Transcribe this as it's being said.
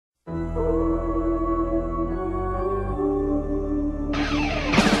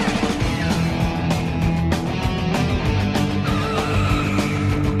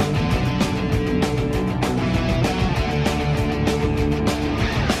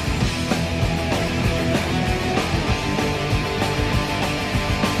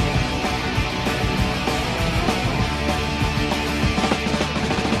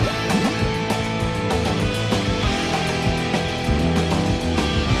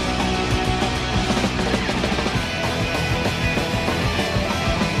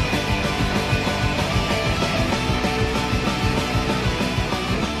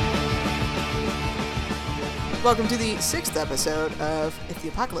Welcome to the 6th episode of If the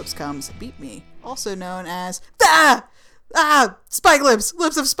Apocalypse Comes, Beat Me, also known as Spike Lips,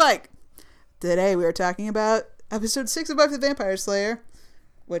 Lips of Spike. Today we are talking about episode 6 of Buffy the Vampire Slayer,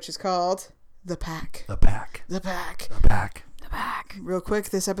 which is called The Pack. The Pack. The Pack. The Pack. The Pack. Real quick,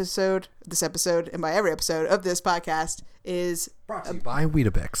 this episode, and by every episode of this podcast is brought to you by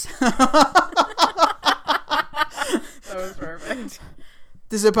Weetabix. That was perfect.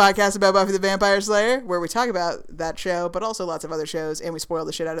 This is a podcast about Buffy the Vampire Slayer, where we talk about that show, but also lots of other shows, and we spoil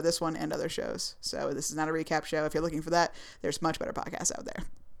the shit out of this one and other shows. So this is not a recap show. If you're looking for that, there's much better podcasts out there.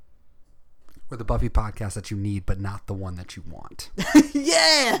 Or the Buffy podcast that you need, but not the one that you want.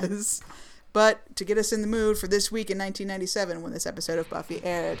 Yes! But to get us in the mood for this week in 1997, when this episode of Buffy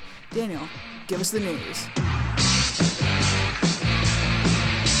aired, Daniel, give us the news.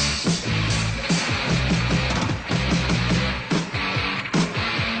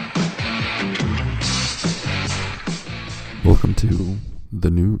 Welcome to the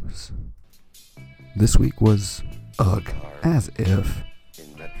news. This week was as if.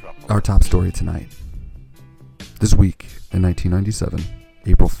 Our top story tonight. This week in 1997,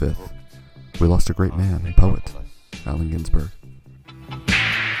 April 5th, we lost a great man and poet, Allen Ginsberg.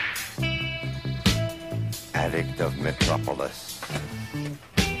 Addict of Metropolis.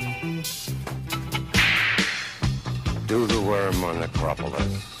 Do the worm on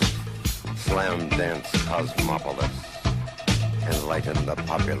Acropolis. Slam dance Cosmopolis. Enlighten the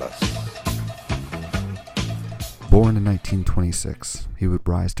populace. Born in 1926, he would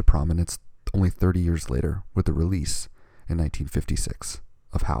rise to prominence only 30 years later with the release in 1956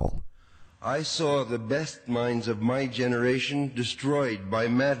 of Howl. I saw the best minds of my generation destroyed by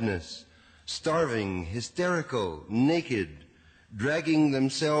madness, starving, hysterical, naked, dragging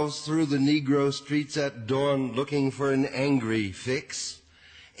themselves through the Negro streets at dawn looking for an angry fix.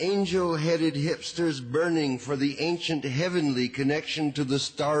 Angel-headed hipsters burning for the ancient heavenly connection to the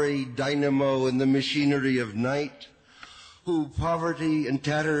starry dynamo and the machinery of night, who poverty and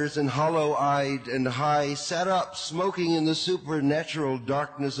tatters and hollow-eyed and high sat up smoking in the supernatural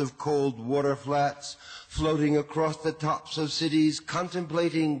darkness of cold water flats, floating across the tops of cities,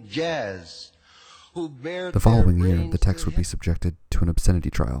 contemplating jazz, who bared The following their year, brains the text to would be subjected to an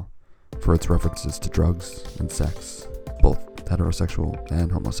obscenity trial for its references to drugs and sex, both heterosexual and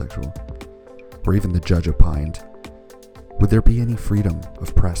homosexual, where even the judge opined, would there be any freedom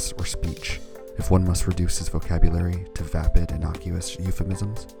of press or speech if one must reduce his vocabulary to vapid, innocuous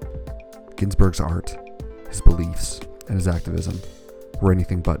euphemisms? Ginsberg's art, his beliefs, and his activism were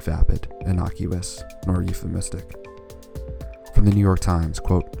anything but vapid, innocuous, nor euphemistic. From the New York Times,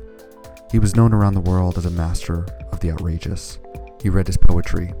 quote, "He was known around the world as a master of the outrageous. He read his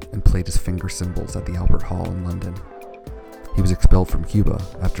poetry and played his finger cymbals at the Albert Hall in London. He was expelled from Cuba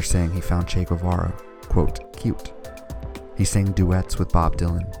after saying he found Che Guevara, quote, cute. He sang duets with Bob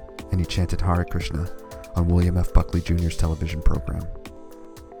Dylan, and he chanted Hare Krishna on William F. Buckley Jr.'s television program."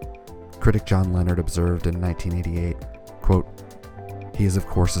 Critic John Leonard observed in 1988, quote, "He is of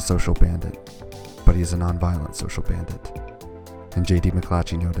course a social bandit, but he is a nonviolent social bandit." And J.D.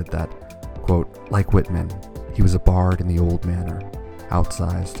 McClatchy noted that, quote, "Like Whitman, he was a bard in the old manner,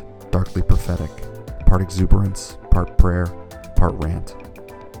 outsized, darkly prophetic, part exuberance, part prayer, part rant.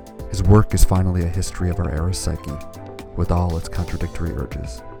 His work is finally a history of our era's psyche, with all its contradictory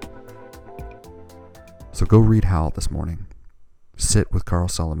urges." So go read Howl this morning. Sit with Carl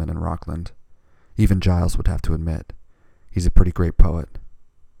Solomon and Rockland. Even Giles would have to admit, he's a pretty great poet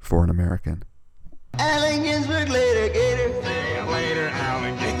for an American. Allen Ginsberg, later, Gator. See you later,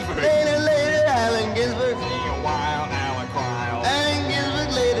 Allen Ginsberg. Later, Allen Ginsberg. See you while Allen Cryle. Allen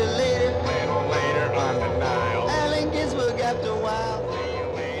Ginsberg, later. Little later on the Nile. Allen Ginsberg, after a while. See you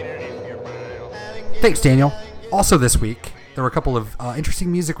later if you're vile. Thanks, Daniel. Also this week, there were a couple of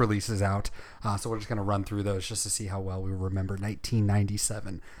interesting music releases out, so we're just going to run through those just to see how well we remember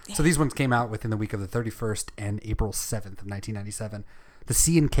 1997. So these ones came out within the week of the 31st and April 7th of 1997. The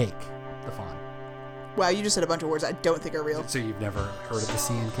Sea and Cake, the Fawn. Wow, you just said a bunch of words I don't think are real. So you've never heard of the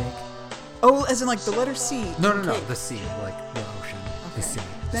Sea and Cake? Oh, as in like the letter C. No, and cake. the sea, like the ocean. The sea.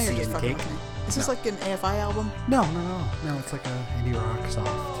 Now you're Sea just and fucking Cake? with me. Is this No. like an AFI album? No, it's like a indie rock,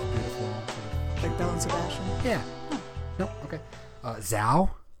 soft, beautiful. Like Belle and Sebastian? Yeah. No, okay. Zao?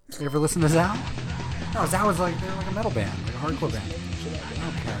 You ever listen to Zao? No, Zao is like, they're like a metal band, like a hardcore band.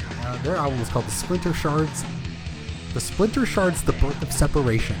 Okay. Their album is called The Splinter Shards. The Splinter Shards, The Birth of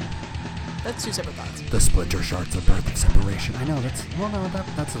Separation. That's two separate thoughts. The Splinter Shards, The Birth of Separation. I know, that's a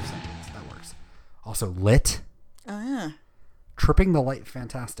sentence. That works. Also, Lit. Oh, yeah. Tripping the Light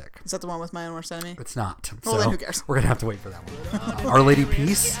Fantastic. Is that the one with my own worst enemy? It's not. Well, so then who cares? We're going to have to wait for that one. Our Lady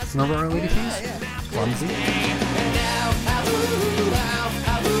Peace. Remember Our Lady Peace? Clumsy.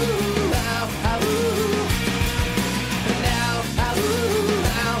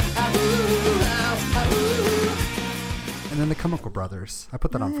 And then the Chemical Brothers. I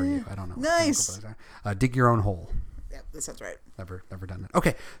put that on for you. I don't know. what the Nice. Chemical Brothers are. Dig Your Own Hole. Yeah, that sounds right. Never done that.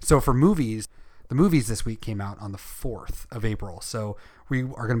 Okay, so for movies, the movies this week came out on the 4th of April. So we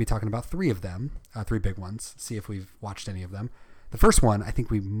are going to be talking about 3 of them, 3 big ones. See if we've watched any of them. The first one, I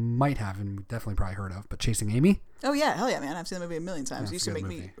think we might have, and we definitely probably heard of, but Chasing Amy. Oh yeah, hell yeah, man! I've seen the movie a million times. Yeah, It it's used a to good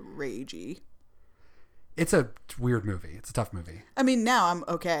make me ragey. It's a weird movie. It's a tough movie. I mean, now I'm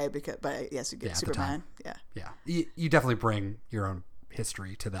okay but yes, you get Yeah, at the Superman. time. Yeah. Yeah, you definitely bring your own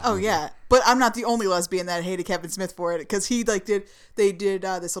history to that. Oh movie. yeah, but I'm not the only lesbian that hated Kevin Smith for it because he did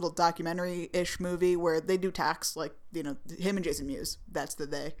this little documentary-ish movie where they do talks like him and Jason Mewes. That's the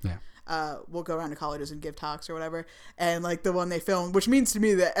they. Yeah. We'll go around to colleges and give talks or whatever. And like the one they filmed, which means to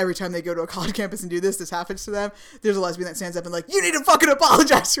me that every time they go to a college campus and do this happens to them. There's a lesbian that stands up and like, you need to fucking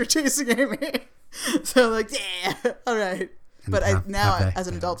apologize for chasing Amy. So like, yeah, all right. And But have they? as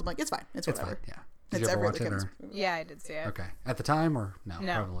an adult, I'm like, it's fine. It's It's whatever. fine. Yeah. Did It's you ever every watch other it? Kevin Or? Smith. Yeah, I did see it. Okay. At the time or no?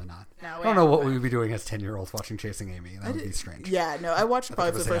 No. Probably not. No, I we don't know what haven't. we'd be doing as 10-year-olds watching Chasing Amy. That would be strange. Yeah, no, I watched it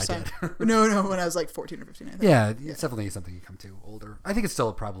probably for the I was first gonna time. say I No, when I was like 14 or 15, I think. Yeah, it's definitely something you come to older. I think it's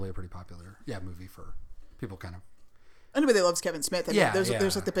still probably a pretty popular movie for people kind of. Anybody that loves Kevin Smith, Yeah, there's yeah.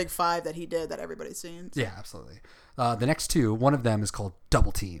 like the big 5 that he did that everybody's seen. Yeah, absolutely. The next 2, one of them is called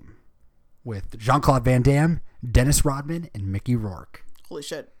Double Team with Jean-Claude Van Damme, Dennis Rodman, and Mickey Rourke. Holy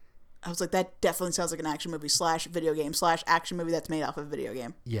shit. I was like, that definitely sounds like an action movie / video game / action movie that's made off of a video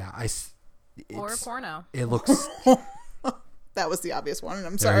game. Yeah, Or a porno. It looks. That was the obvious one, and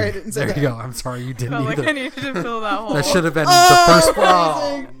I'm sorry I didn't say that. There you go. I'm sorry you didn't Felt like either. I needed to fill that hole. That should have been the first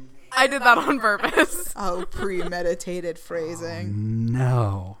one. Phrasing. I did that on purpose. Oh, premeditated phrasing.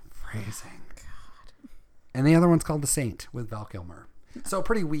 No phrasing. God. And the other one's called The Saint with Val Kilmer. So a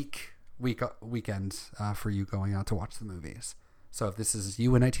pretty weekend for you going out to watch the movies. So if this is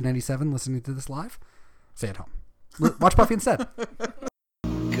you in 1997 listening to this live, stay at home. Watch Buffy instead.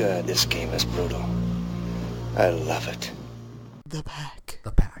 God, this game is brutal. I love it. The Pack.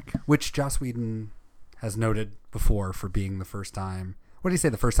 The Pack, which Joss Whedon has noted before for being the first time. What did he say?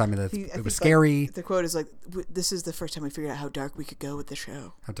 The first time that I it think, was scary. Like, the quote is like, "This is the first time we figured out how dark we could go with the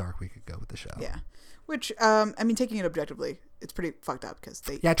show." How dark we could go with the show. Yeah, which I mean, taking it objectively, it's pretty fucked up because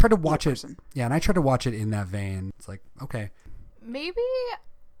they. Yeah, I tried to eat a watch it. person. Yeah, and I tried to watch it in that vein. It's like, okay, Maybe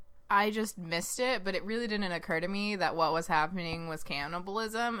I just missed it, but it really didn't occur to me that what was happening was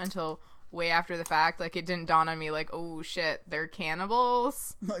cannibalism until way after the fact. Like, it didn't dawn on me, like, oh shit, they're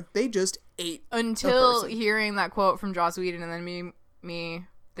cannibals. Like they just ate a Until person. hearing that quote from Joss Whedon, and then me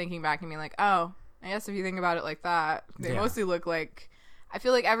thinking back and being like, oh, I guess if you think about it like that, they Yeah. mostly look like. I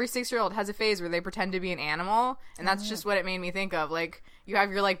feel like every 6-year-old has a phase where they pretend to be an animal, and that's just what it made me think of. Like, you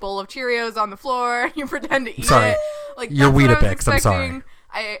have your, like, bowl of Cheerios on the floor, and you pretend to eat sorry. it. Like, You're that's what I was Weetabix, I'm sorry. expecting.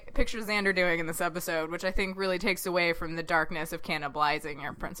 I picture Xander doing in this episode, which I think really takes away from the darkness of cannibalizing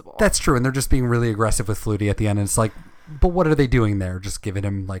your principal. that's true. And they're just being really aggressive with Flutie at the end. And it's like, but what are they doing there? Just giving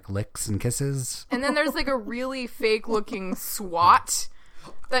him like licks and kisses? And then there's, like, a really fake-looking swat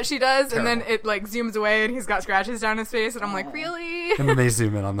that she does, and then it, like, zooms away, and he's got scratches down his face, and I'm like, really? And then they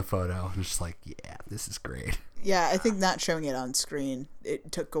zoom in on the photo, and it's just like, yeah, this is great. Yeah, I think not showing it on screen it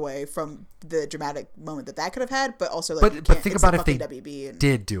took away from the dramatic moment that could have had, but also like. But think about if they WB and,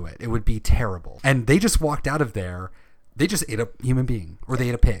 did do it, it would be terrible. And they just walked out of there. They just ate a human being, or they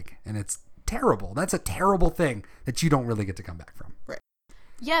ate a pig, and it's terrible. That's a terrible thing that you don't really get to come back from. right.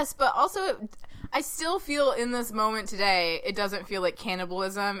 Yes, but also, I still feel in this moment today, it doesn't feel like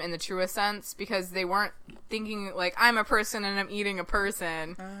cannibalism in the truest sense, because they weren't thinking, like, I'm a person and I'm eating a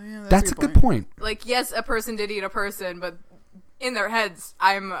person. Yeah, That's a good point. Like, yes, a person did eat a person, but in their heads,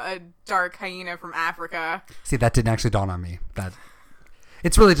 I'm a dark hyena from Africa. See, that didn't actually dawn on me. That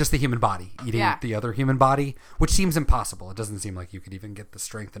it's really just the human body eating Yeah. the other human body, which seems impossible. It doesn't seem like you could even get the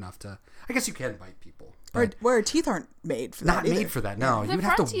strength enough to. I guess you can bite people, but Where our teeth aren't made for that. not either. made for that. No, The you'd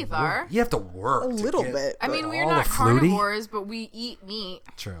have to front teeth work. are. You have to work A to little get bit. I mean, we're all not the Flutie. carnivores, but we eat meat.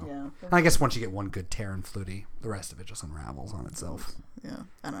 True. Yeah. And I guess once you get one good tear in Flutie, the rest of it just unravels on itself. Yeah,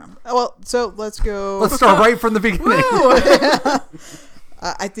 I don't know. Oh, well, so let's go. Let's start right from the beginning.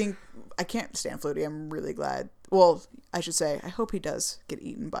 I think I can't stand Flutie. I'm really glad. Well, I should say I hope he does get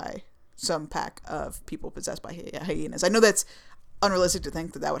eaten by some pack of people possessed by hyenas. I know that's unrealistic to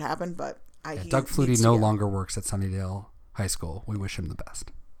think that would happen, but Doug Flutie no longer works at Sunnydale High School. We wish him the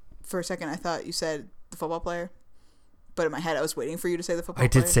best. For a second, I thought you said the football player, but in my head I was waiting for you to say the football I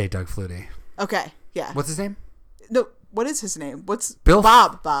did player. say Doug Flutie. Okay, yeah. What's his name? No, what is his name? What's Bill?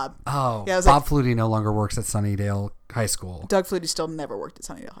 Bob. Oh, Yeah, I was Bob Flutie no longer works at Sunnydale High School. Doug Flutie still never worked at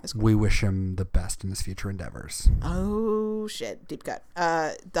Sunnydale High School. We wish him the best in his future endeavors. Oh shit, deep cut.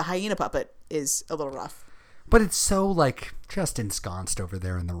 The hyena puppet is a little rough. But it's so, like, just ensconced over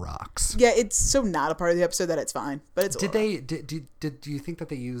there in the rocks. Yeah, it's so not a part of the episode that it's fine. But it's Do you think that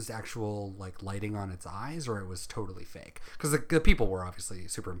they used actual, like, lighting on its eyes, or it was totally fake? Because the people were obviously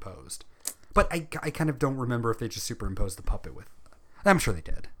superimposed. But I kind of don't remember if they just superimposed the puppet with... I'm sure they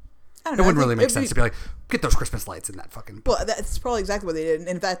did. I don't It know. wouldn't really make sense to be like, get those Christmas lights in that fucking... Well, that's probably exactly what they did. And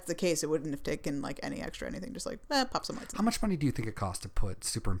if that's the case, it wouldn't have taken like any extra anything. Just like, pop some lights in. How much money do you think it cost to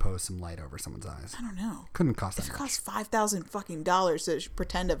superimpose some light over someone's eyes? I don't know. Couldn't cost that If it much. cost $5,000 fucking dollars to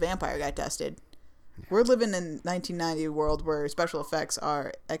pretend a vampire got tested. Yeah. We're living in 1990 world where special effects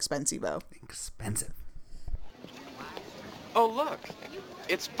are expensivo. Expensive. Oh, look.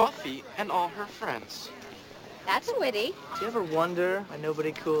 It's Buffy and all her friends. That's witty. Do you ever wonder why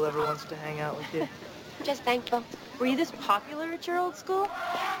nobody cool ever wants to hang out with you? I'm just thankful. Were you this popular at your old school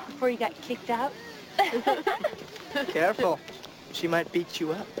before you got kicked out? Careful. She might beat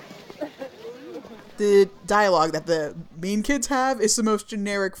you up. The dialogue that the mean kids have is the most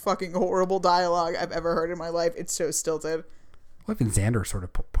generic fucking horrible dialogue I've ever heard in my life. It's so stilted. Well, even Xander sort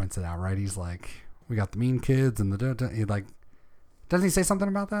of points it out, right? He's like, we got the mean kids and he like, doesn't he say something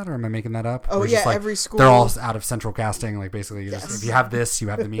about that, or am I making that up? Oh, Or yeah, just like, every school... They're all out of central casting, like basically, Yes. just, if you have this, you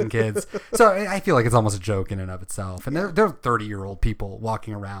have the mean kids. So I feel like it's almost a joke in and of itself. And they're 30-year-old people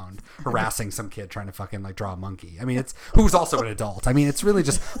walking around harassing some kid trying to fucking like draw a monkey. I mean, it's who's also an adult. I mean, it's really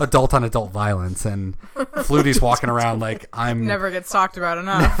just adult on adult violence, and Flutie's walking around like I'm Never gets talked about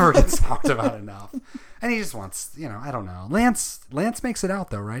enough. never gets talked about enough. And he just wants, I don't know. Lance makes it out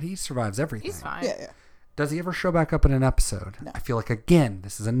though, right? He survives everything. He's fine. Yeah. Does he ever show back up in an episode? No. I feel like, again,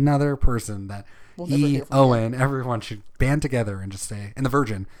 this is another person that We'll never hear from Owen, everyone should band together and just say, and the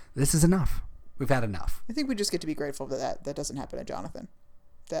Virgin, this is enough. We've had enough. I think we just get to be grateful that doesn't happen to Jonathan.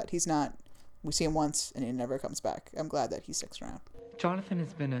 That he's not... We see him once and he never comes back. I'm glad that he sticks around. Jonathan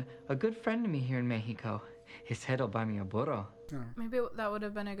has been a good friend to me here in Mexico. He said he'll buy me a burro. Maybe that would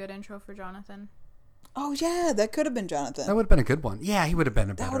have been a good intro for Jonathan. Oh, yeah, that could have been Jonathan. That would have been a good one. Yeah, he would have been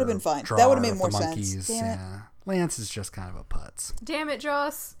a better That would have been fine. drawer That would have made of more the sense. monkeys. Damn it. Yeah. Lance is just kind of a putz. Damn it,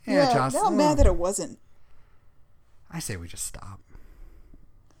 Joss. Yeah, Joss. Now I'm mad that it wasn't. I say we just stop.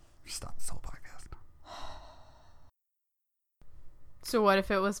 Just stop this whole podcast. So what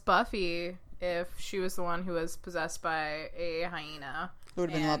if it was Buffy, if she was the one who was possessed by a hyena? It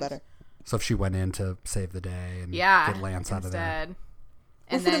would have been a lot better. So if she went in to save the day and Yeah, get Lance out of there. instead. Well,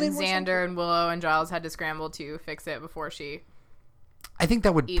 And if it had then made more sense. Xander and Willow and Giles had to scramble to fix it before she I think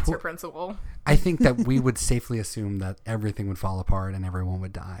that would eats her principal. I think that we would safely assume that everything would fall apart and everyone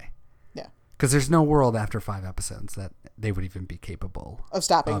would die. Yeah. Because there's no world after 5 episodes that they would even be capable Of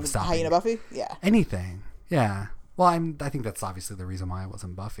stopping Hyena Buffy? Yeah. anything. Yeah. Well, I think that's obviously the reason why it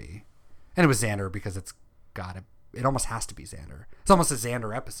wasn't Buffy, and it was Xander because it's got it. It almost has to be Xander. It's almost a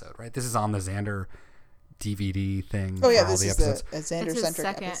Xander episode, right? This is on the Xander DVD thing. Oh, yeah, for all this the is episodes. a It's Xander-centric his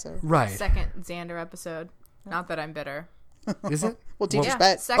second, episode. Right. second Xander episode. Not that I'm bitter. Is it? Well, Teacher's Yeah,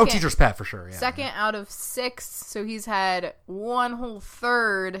 Pet. second, Teacher's Pet for sure. Yeah. Second out of 6, so he's had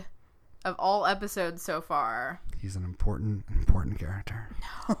 1/3 of all episodes so far. He's an important character.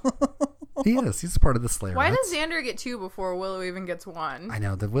 He is. He's part of the Slayer. Why does Xander get 2 before Willow even gets 1? I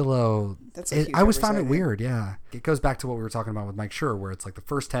know the Willow. That's a huge I always found it oversight. weird. Yeah, it goes back to what we were talking about with Mike Schur, where it's like the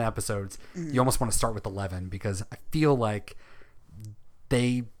first 10 episodes, you almost want to start with 11 because I feel like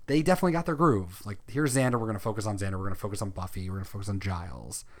they definitely got their groove. Like here's Xander. We're going to focus on Xander. We're going to focus on Buffy. We're going to focus on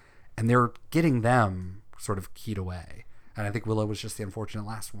Giles, and they're getting them sort of keyed away. And I think Willow was just the unfortunate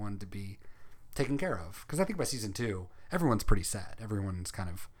last one to be taken care of because I think by season 2, everyone's pretty set. Everyone's kind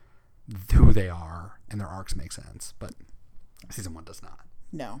of who they are and their arcs make sense, but season 1 does not.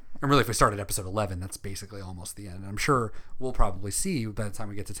 No. And really, if we start at episode 11, that's basically almost the end. And I'm sure we'll probably see by the time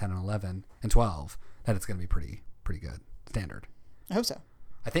we get to 10 and 11 and 12 that it's going to be pretty good standard. I hope so.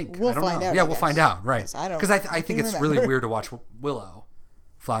 I think. We'll I don't find know. out, Yeah, I we'll guess. find out. Right. Yes, I don't Because I think it's really remember. weird to watch Willow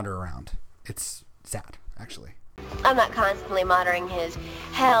flounder around. It's sad, actually. I'm not constantly monitoring his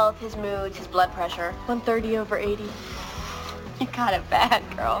health, his moods, his blood pressure. 130/80. You got it bad,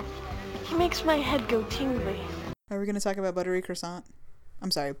 girl. He makes my head go tingly. Are we going to talk about buttery croissant?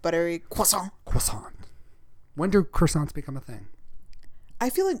 I'm sorry, buttery croissant. Croissant. When do croissants become a thing? I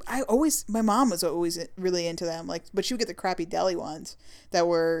feel like my mom was always really into them, like, but she would get the crappy deli ones that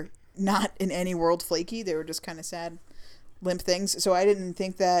were not in any world flaky. They were just kind of sad, limp things. So I didn't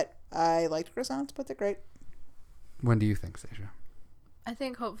think that I liked croissants, but they're great. When do you think, Stacia? I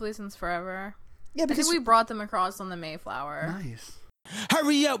think hopefully since forever. Yeah, because I think we brought them across on the Mayflower. Nice.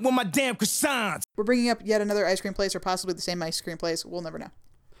 Hurry up with my damn croissants. We're bringing up yet another ice cream place, or possibly the same ice cream place. We'll never know.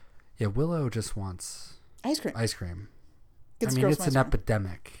 Yeah, Willow just wants ice cream. Ice cream. Gets I mean, girls it's some an ice cream.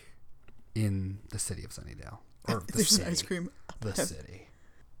 epidemic in the city of Sunnydale. Or the There's city. an ice cream. The city.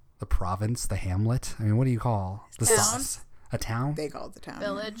 The province, the hamlet. I mean, what do you call the Town? sauce? A town? They call it the town.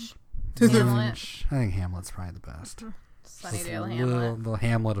 Village. Village. Hamlet. I think Hamlet's probably the best. Sunnydale It's Hamlet. The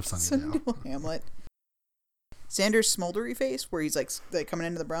Hamlet of Sunnydale. Sunnydale Hamlet. Xander's smoldery face, where he's like coming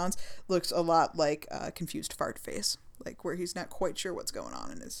into the bronze, looks a lot like confused fart face, like where he's not quite sure what's going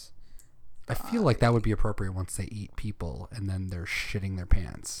on in his. I feel like that would be appropriate once they eat people and then they're shitting their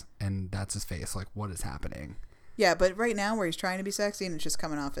pants, and that's his face. Like, what is happening? Yeah, but right now where he's trying to be sexy and it's just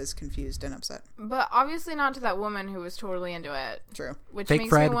coming off as confused and upset. But obviously not to that woman who was totally into it. True. Which Fake makes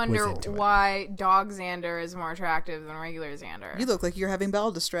Fred me was wonder into it. why dog Xander is more attractive than regular Xander. You look like you're having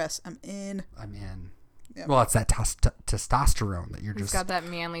bowel distress. I'm in. Yeah. Well, it's that testosterone that you're He's just got that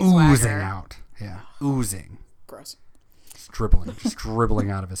manly oozing swagger. out. Yeah, oozing. Gross. Just dribbling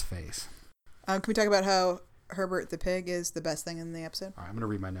out of his face. Can we talk about how Herbert the pig is the best thing in the episode? All right, I'm going to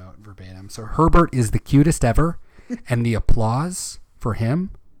read my note verbatim. So Herbert is the cutest ever, and the applause for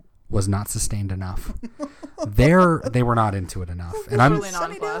him was not sustained enough. They were not into it enough, and I'm Totally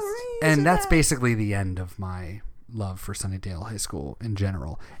nonplussed. and that's basically the end of my love for Sunnydale High School in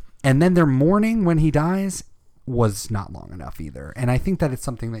general. And then their mourning when he dies was not long enough either. And I think that it's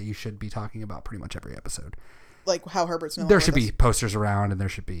something that you should be talking about pretty much every episode. Like how Herbert's no There longer should with be us. posters around, and there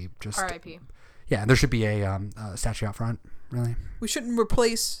should be just R.I.P. Yeah, there should be a statue out front. Really, We shouldn't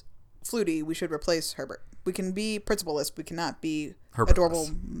replace Flutie. We should replace Herbert. We can be principal-less. We cannot be Herbert-less. adorable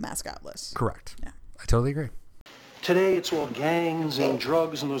mascot-less. Correct. Yeah. I totally agree. Today, it's all gangs and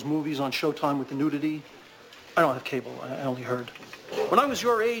drugs and those movies on Showtime with the nudity. I don't have cable. I only heard. When I was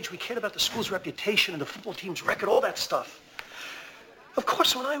your age, we cared about the school's reputation and the football team's record, all that stuff. Of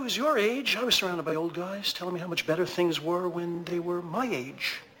course, when I was your age, I was surrounded by old guys telling me how much better things were when they were my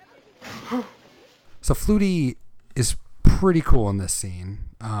age. So Flutie is pretty cool in this scene.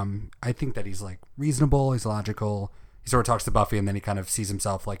 I think that he's like reasonable. He's logical. He sort of talks to Buffy, and then he kind of sees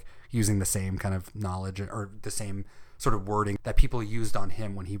himself like using the same kind of knowledge or the same sort of wording that people used on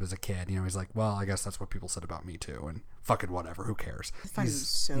him when he was a kid. You know, he's like, well, I guess that's what people said about me too, and fucking whatever, who cares? I find him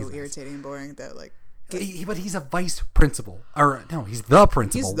so he's nice. irritating and boring that like. But he's a vice principal. Or no, he's the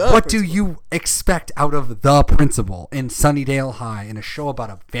principal. He's the what principal. do you expect out of the principal in Sunnydale High in a show about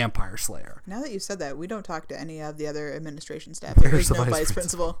a vampire slayer? Now that you said that, we don't talk to any of the other administration staff. There's There's the no vice vice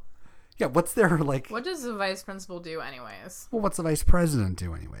principal. principal. Yeah, what's their like? What does the vice principal do anyways? Well, what's the vice president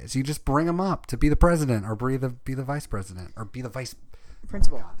do anyways? You just bring him up to be the president, or be the vice president, or be the vice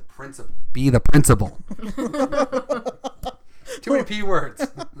principal. Oh God, the principal. Be the principal. Too many P words.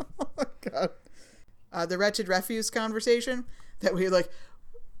 Oh my God. The wretched refuse conversation that we like.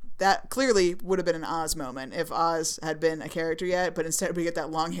 That clearly would have been an Oz moment if Oz had been a character yet, but instead we get that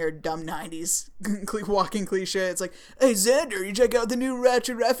long-haired, dumb 90s walking cliche. It's like, hey, Xander, you check out the new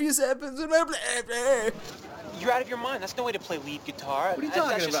Wretched Refuse episode? Blah, blah, blah. You're out of your mind. That's no way to play lead guitar. What are you That's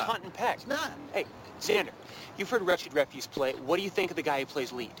talking just about? hunt and peck. It's not. Hey, Xander, you've heard Wretched Refuse play. What do you think of the guy who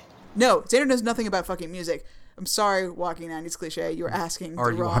plays lead? No, Xander knows nothing about fucking music. I'm sorry, walking 90s cliche. You were asking Are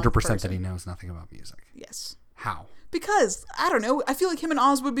the you wrong 100% person. that he knows nothing about music? Yes. How? Because, I don't know, I feel like him and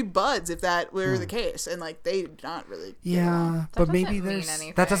Oz would be buds if that were the case. And, like, they not really get along. Yeah, but maybe doesn't mean there's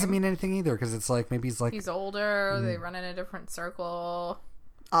anything. that doesn't mean anything either, because it's like maybe he's like He's older. They run in a different circle.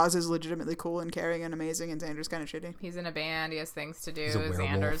 Oz is legitimately cool and caring and amazing, and Xander's kind of shitty. He's in a band. He has things to do. He's a werewolf.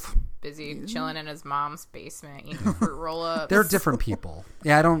 Xander's busy chilling in his mom's basement eating fruit roll-ups. they're different people.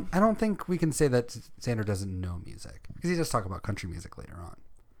 Yeah, I don't think we can say that Xander doesn't know music, because he does talk about country music later on,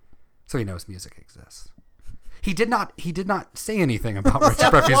 so he knows music exists. He did not say anything about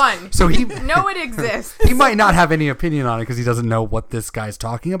Wretched Refuse. One. So he know it exists. He might not have any opinion on it because he doesn't know what this guy's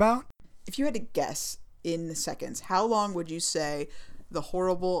talking about. If you had to guess in seconds, how long would you say the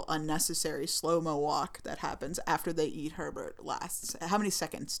horrible, unnecessary slow-mo walk that happens after they eat Herbert lasts? How many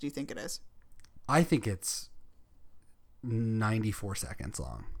seconds do you think it is? I think it's 94 seconds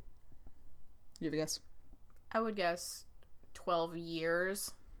long. You have a guess? I would guess 12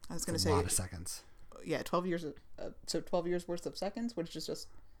 years. I was going to It's say a lot of seconds. Yeah, 12 years. So 12 years worth of seconds, which is just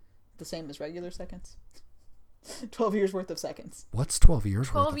the same as regular seconds. 12 years worth of seconds. What's 12 years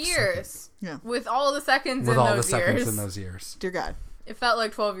 12 worth of years. seconds? Yeah. With all the seconds With in all those the seconds years. in those years. Dear God. It felt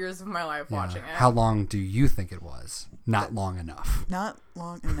like 12 years of my life Yeah. watching it. How long do you think it was? Not long enough. Not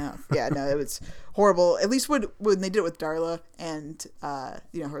long enough. Yeah, no, it was horrible. At least when they did it with Darla and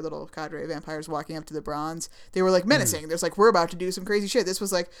her little cadre of vampires walking up to the bronze, they were like menacing. There's like, we're about to do some crazy shit. This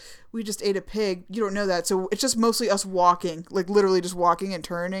was like, we just ate a pig. You don't know that. So it's just mostly us walking, like literally just walking and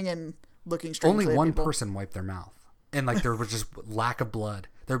turning and looking straight. Only at one people. person wiped their mouth. And like there was just lack of blood.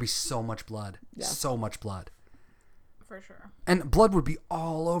 There'd be so much blood. Yeah. So much blood. For sure. And blood would be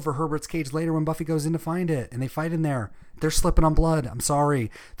all over Herbert's cage later when Buffy goes in to find it. And they fight in there. They're slipping on blood. I'm sorry.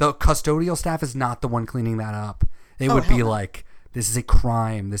 The custodial staff is not the one cleaning that up. They would be like, this is a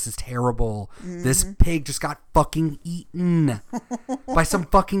crime. This is terrible. Mm-hmm. This pig just got fucking eaten by some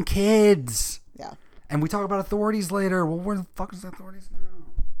fucking kids. Yeah. And we talk about authorities later. Well, where the fuck is the authorities now?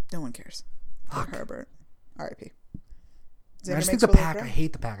 No one cares. Fuck Herbert. R.I.P. I just think the pack, I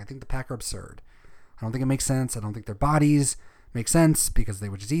hate the pack. I think the pack are absurd. I don't think it makes sense. I don't think their bodies make sense because they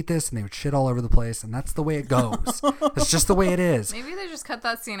would just eat this and they would shit all over the place. And that's the way it goes. That's just the way it is. Maybe they just cut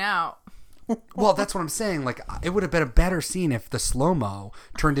that scene out. Well, that's what I'm saying. Like, it would have been a better scene if the slow-mo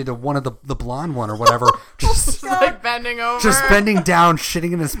turned into one of the blonde one or whatever. Just like bending over. Just bending down,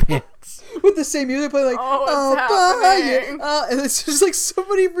 shitting in his pants. With the same music playing like, and it's just like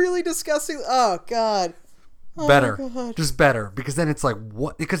somebody really disgusting. Oh, God. Oh, better. God. Just better. Because then it's like,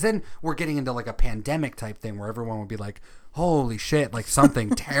 what? Because then we're getting into like a pandemic type thing where everyone would be like, holy shit, like something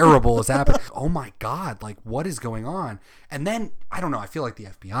terrible has happened. Oh my God, like what is going on? And then, I don't know, I feel like the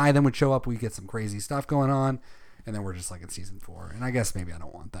FBI then would show up. We get some crazy stuff going on. And then we're just like in season 4. And I guess maybe I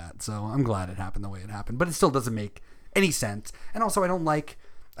don't want that. So I'm glad it happened the way it happened. But it still doesn't make any sense. And also I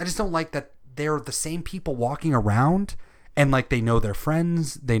just don't like that they're the same people walking around. And like they know their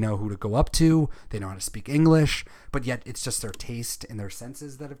friends, they know who to go up to, they know how to speak English, but yet it's just their taste and their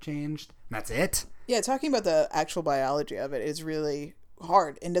senses that have changed. And that's it. Yeah, talking about the actual biology of it is really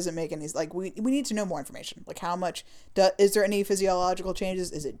hard and doesn't make any, like, we need to know more information. Like, how much, is there any physiological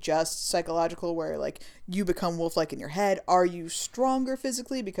changes? Is it just psychological where, like, you become wolf-like in your head? Are you stronger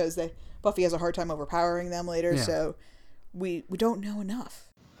physically? Because Buffy has a hard time overpowering them later, Yeah. so we don't know enough.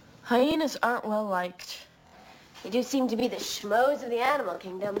 Hyenas aren't well liked. They do seem to be the schmoes of the animal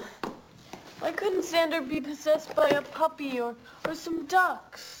kingdom. Why couldn't Xander be possessed by a puppy or some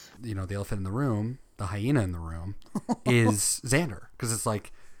ducks? You know, the elephant in the room, the hyena in the room, is Xander. Because it's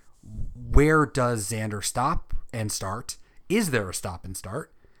like, where does Xander stop and start? Is there a stop and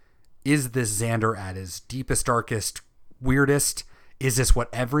start? Is this Xander at his deepest, darkest, weirdest? Is this what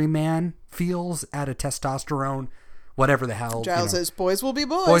every man feels at a testosterone? Whatever the hell. Giles says, boys will be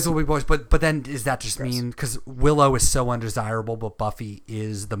boys. Boys will be boys. But then does that just mean, because Willow is so undesirable, but Buffy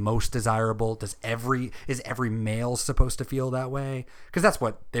is the most desirable? Is every male supposed to feel that way? Because that's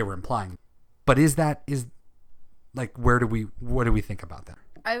what they were implying. But what do we think about that?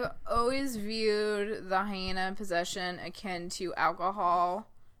 I've always viewed the hyena possession akin to alcohol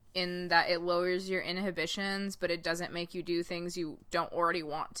in that it lowers your inhibitions, but it doesn't make you do things you don't already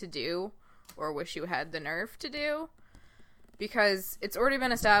want to do or wish you had the nerve to do. Because it's already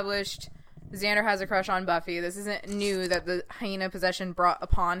been established Xander has a crush on Buffy. This isn't new that the hyena possession brought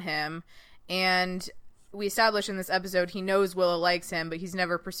upon him. And we established in this episode he knows Willow likes him, but he's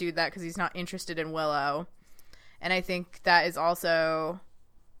never pursued that because he's not interested in Willow. And I think that is also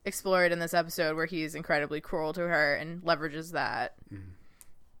explored in this episode where he's incredibly cruel to her and leverages that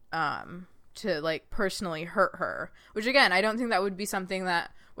to, like, personally hurt her. Which, again, I don't think that would be something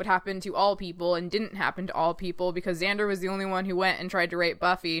that would happen to all people and didn't happen to all people because Xander was the only one who went and tried to rape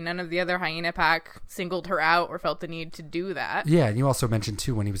Buffy. None of the other hyena pack singled her out or felt the need to do that. Yeah, and you also mentioned,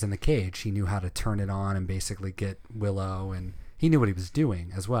 too, when he was in the cage, he knew how to turn it on and basically get Willow, and he knew what he was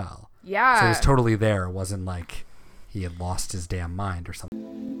doing as well. Yeah. So he was totally there. It wasn't like he had lost his damn mind or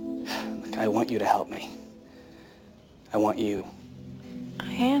something. Look, I want you to help me. I want you.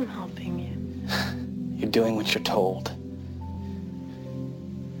 I am helping you. You're doing what you're told.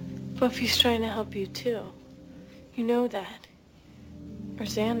 Buffy's trying to help you, too. You know that. Or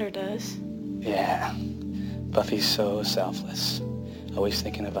Xander does. Yeah. Buffy's so selfless. Always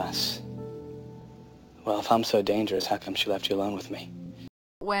thinking of us. Well, if I'm so dangerous, how come she left you alone with me?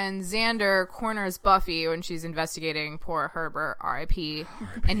 When Xander corners Buffy when she's investigating poor Herbert, R.I.P.,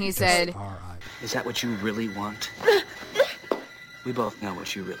 and he said, Is that what you really want? We both know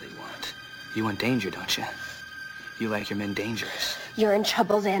what you really want. You want danger, don't you? You like your men dangerous. You're in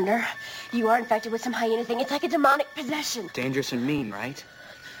trouble, Xander. You are infected with some hyena thing. It's like a demonic possession. Dangerous and mean, right?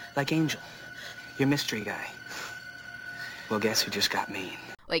 Like Angel, your mystery guy. Well, guess who just got mean?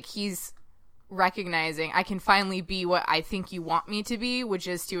 Like, he's recognizing, I can finally be what I think you want me to be, which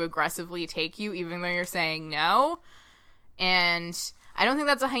is to aggressively take you, even though you're saying no. And I don't think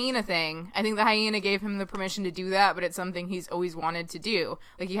that's a hyena thing. I think the hyena gave him the permission to do that, but it's something he's always wanted to do.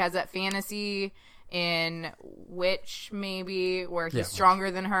 Like, he has that fantasy in Witch, maybe, where he's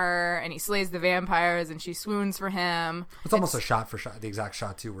stronger than her, and he slays the vampires, and she swoons for him. It's almost a shot for shot, the exact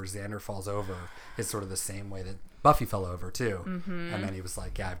shot, too, where Xander falls over is sort of the same way that Buffy fell over, too. Mm-hmm. And then he was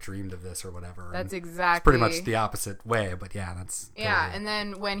like, yeah, I've dreamed of this, or whatever. That's and exactly. It's pretty much the opposite way, but yeah, that's... Yeah, and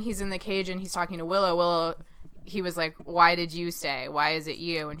then when he's in the cage and he's talking to Willow, he was like, why did you stay? Why is it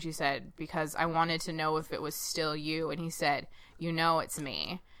you? And she said, because I wanted to know if it was still you. And he said, you know it's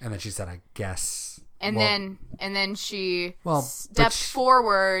me. And then she said, I guess... And then she stepped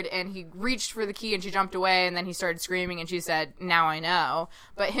forward, and he reached for the key, and she jumped away, and then he started screaming, and she said, now I know.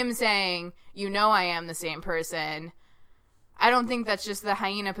 But him saying, you know I am the same person, I don't think that's just the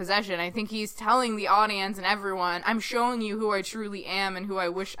hyena possession. I think he's telling the audience and everyone, I'm showing you who I truly am and who I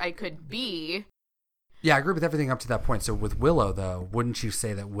wish I could be. Yeah, I agree with everything up to that point. So with Willow, though, wouldn't you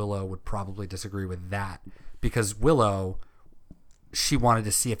say that Willow would probably disagree with that? Because Willow... she wanted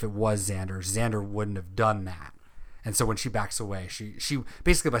to see if it was Xander. Xander wouldn't have done that. And so when she backs away, she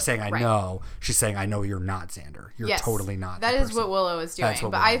basically by saying, I know, she's saying, I know you're not Xander. You're totally not that is what Willow is doing.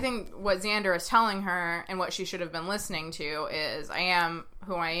 But Willow. I think what Xander is telling her and what she should have been listening to is, I am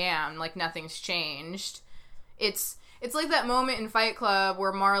who I am. Like, nothing's changed. It's like that moment in Fight Club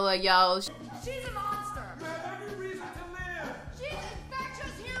where Marla yells, she's a monster. Every reason to live. She's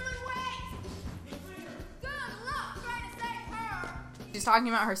infectious human waste. Good luck trying to save her. She's talking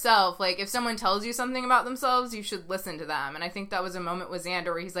about herself. Like, if someone tells you something about themselves, you should listen to them. And I think that was a moment with Xander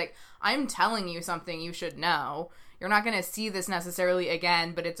where he's like, I'm telling you something you should know. You're not going to see this necessarily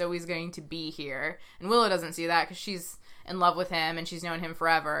again, but it's always going to be here. And Willow doesn't see that because she's in love with him and she's known him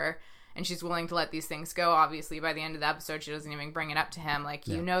forever. And she's willing to let these things go. Obviously, by the end of the episode, she doesn't even bring it up to him. Like,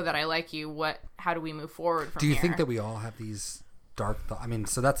 you know that I like you. How do we move forward from here? Do you think that we all have these dark thoughts? I mean,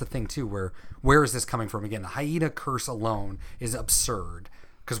 so that's the thing, too, where is this coming from? Again, the hyena curse alone is absurd.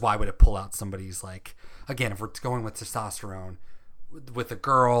 Because why would it pull out somebody's, like... Again, if we're going with testosterone, with the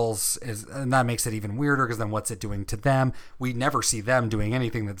girls, and that makes it even weirder, because then what's it doing to them? We never see them doing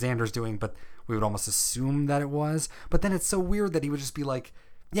anything that Xander's doing, but we would almost assume that it was. But then it's so weird that he would just be like...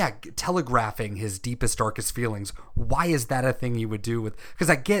 Yeah, telegraphing his deepest, darkest feelings. Why is that a thing you would do with... Because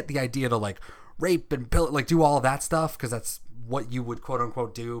I get the idea to, like, rape and like do all of that stuff, because that's what you would,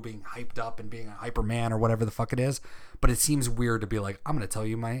 quote-unquote, do, being hyped up and being a hyper man or whatever the fuck it is. But it seems weird to be like, I'm going to tell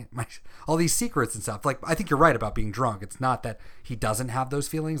you my all these secrets and stuff. Like, I think you're right about being drunk. It's not that he doesn't have those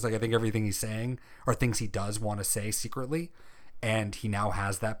feelings. Like, I think everything he's saying are things he does want to say secretly. And he now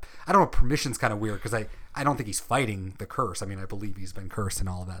has that. I don't know, permission's kind of weird because I don't think he's fighting the curse. I mean, I believe he's been cursed and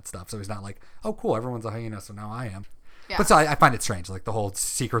all of that stuff. So he's not like, oh, cool, everyone's a hyena, so now I am. Yeah. But so I find it strange, like the whole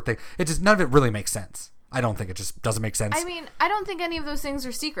secret thing. It just, none of it really makes sense. I don't think it just doesn't make sense. I mean, I don't think any of those things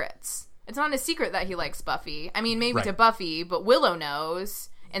are secrets. It's not a secret that he likes Buffy. I mean, maybe to Buffy, but Willow knows,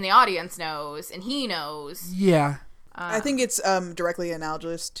 and the audience knows, and he knows. Yeah. I think it's directly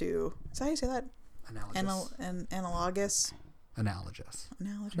analogous to... Is that how you say that? Analogous. Analogous.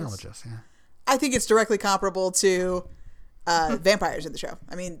 Analogous, yeah. I think it's directly comparable to vampires in the show.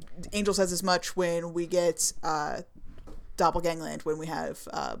 I mean, Angel says as much when we get Doppelgangland, when we have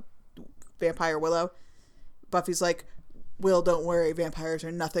Vampire Willow. Buffy's like, Will, don't worry, vampires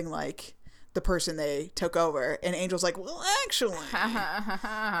are nothing like the person they took over. And Angel's like, well, actually,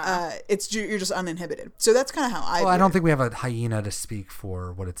 you're just uninhibited. So that's kind of how I. Well, I don't think we have a hyena to speak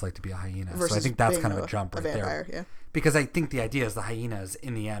for what it's like to be a hyena. So I think that's kind of a jump right vampire, there. Yeah. Because I think the idea is the hyenas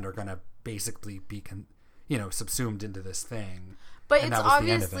in the end are going to basically be, subsumed into this thing. But it's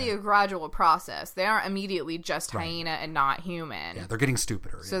obviously a gradual process. They aren't immediately just hyena and not human. Yeah, they're getting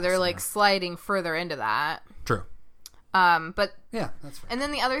stupider. So they're like sliding further into that. True. But yeah, that's fair. And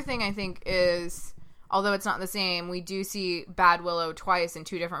then the other thing I think is, although it's not the same, we do see Bad Willow twice in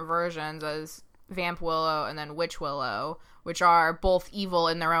two different versions as Vamp Willow and then Witch Willow, which are both evil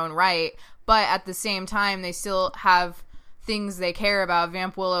in their own right, but at the same time they still have things they care about.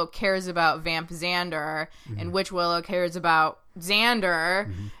 Vamp Willow cares about Vamp Xander, and Witch Willow cares about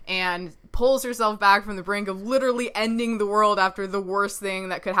Xander, and pulls herself back from the brink of literally ending the world after the worst thing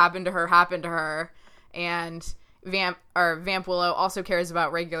that could happen to her happened to her. And Vamp Willow also cares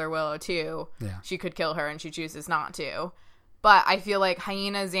about regular Willow too. Yeah. She could kill her and she chooses not to. But I feel like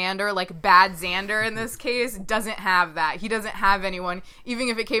Hyena Xander, like bad Xander in this case, doesn't have that. He doesn't have anyone. Even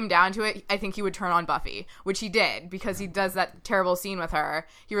if it came down to it, I think he would turn on Buffy, which he did because he does that terrible scene with her.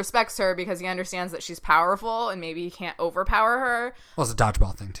 He respects her because he understands that she's powerful and maybe he can't overpower her. Well, it's a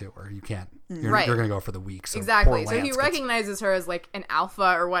dodgeball thing too, where you can't. You're going to go for the weak. So exactly. So he recognizes her as like an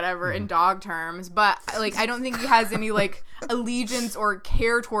alpha or whatever in dog terms, but like I don't think he has any like allegiance or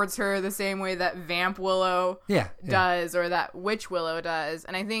care towards her the same way that Vamp Willow does, or that Witch Willow does.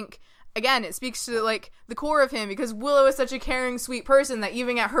 And I think, again, it speaks to like the core of him, because Willow is such a caring, sweet person that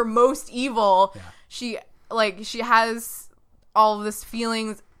even at her most evil, she has all this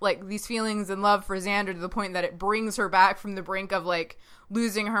feelings, like these feelings and love for Xander, to the point that it brings her back from the brink of like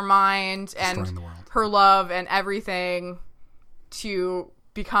losing her mind and her love and everything to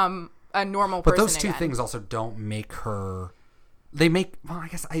become a normal person. But those two again. things also don't make her. They make, well, I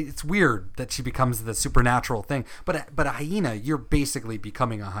guess it's weird that she becomes the supernatural thing. But a hyena, you're basically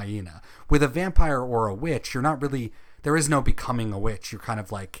becoming a hyena. With a vampire or a witch, you're not really. There is no becoming a witch. You're kind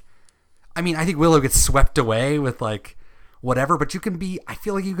of like. I mean, I think Willow gets swept away with like whatever, but you can be. I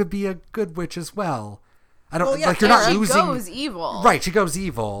feel like you could be a good witch as well. I don't like you're not losing. She goes evil, right? She goes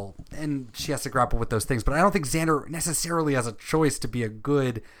evil, and she has to grapple with those things. But I don't think Xander necessarily has a choice to be a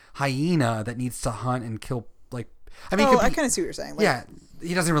good hyena that needs to hunt and kill. Like, I mean, I kind of see what you're saying. Like, yeah,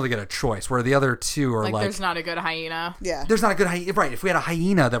 he doesn't really get a choice. Where the other two are like, there's not a good hyena. Yeah, there's not a good hyena. Right? If we had a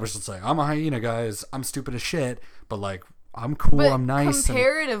hyena that was just like, I'm a hyena, guys. I'm stupid as shit, but like, I'm cool. But I'm nice.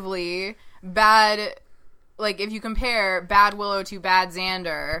 Comparatively, bad. Like, if you compare Bad Willow to Bad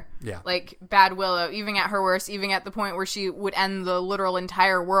Xander, like, Bad Willow, even at her worst, even at the point where she would end the literal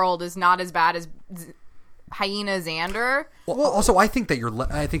entire world, is not as bad as Hyena Xander. Well, also, I think that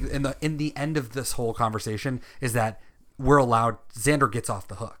I think in the end of this whole conversation is that we're allowed, Xander gets off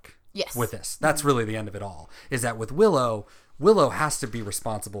the hook with this. That's really the end of it all, is that with Willow has to be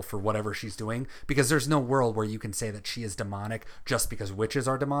responsible for whatever she's doing, because there's no world where you can say that she is demonic just because witches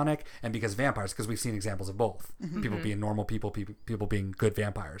are demonic and because vampires, because we've seen examples of both. People being normal people being good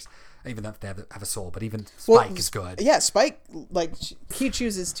vampires, even if they have a soul. But even Spike is good. Yeah, Spike, like, he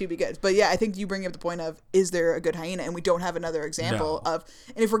chooses to be good. But yeah, I think you bring up the point of, is there a good hyena? And we don't have another example of,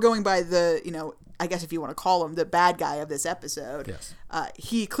 and if we're going by the, I guess if you want to call him the bad guy of this episode,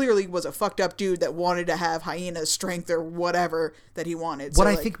 he clearly was a fucked up dude that wanted to have hyena strength or whatever that he wanted. What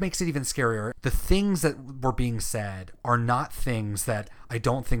I think makes it even scarier, the things that were being said are not things that I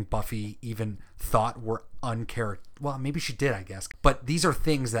don't think Buffy even thought were well, maybe she did, I guess. But these are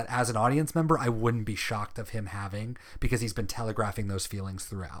things that as an audience member, I wouldn't be shocked of him having, because he's been telegraphing those feelings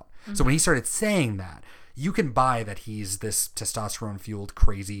throughout. So when he started saying that, you can buy that he's this testosterone-fueled,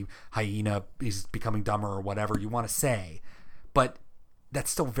 crazy hyena, he's becoming dumber or whatever you want to say. But that's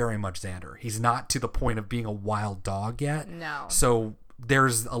still very much Xander. He's not to the point of being a wild dog yet. No. So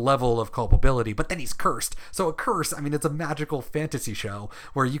there's a level of culpability, but then he's cursed. So a curse, I mean, it's a magical fantasy show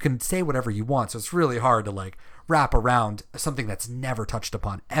where you can say whatever you want. So it's really hard to like wrap around something that's never touched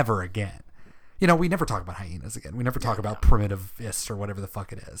upon ever again. We never talk about hyenas again. We never talk about primitivists or whatever the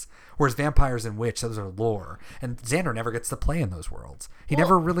fuck it is. Whereas vampires and witch, those are lore. And Xander never gets to play in those worlds. He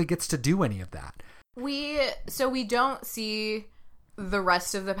never really gets to do any of that. We don't see the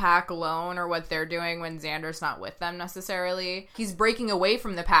rest of the pack alone or what they're doing when Xander's not with them necessarily. He's breaking away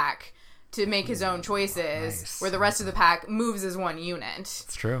from the pack to make his own choices, where the rest of the pack moves as one unit.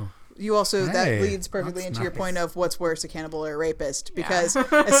 It's true. You also, that leads perfectly into your point of what's worse, a cannibal or a rapist, because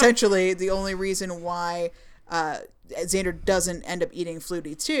essentially the only reason why Xander doesn't end up eating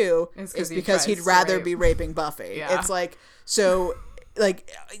Flutie too is because he'd rather be raping Buffy. Yeah. It's like, so,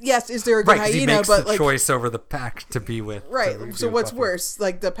 like, yes, is there a good hyena? He makes but the like, choice over the pack to be with. Right. So what's worse,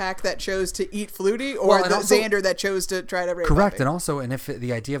 like the pack that chose to eat Flutie, or the Xander that chose to try to rape Correct, Buffy? and also, and if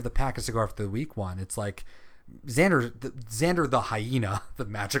the idea of the pack is to go after the weak one, it's like Xander the hyena, the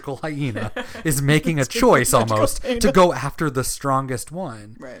magical hyena, is making a choice almost to go after the strongest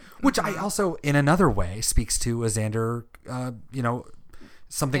one. Right. Which I also, in another way, speaks to a Xander,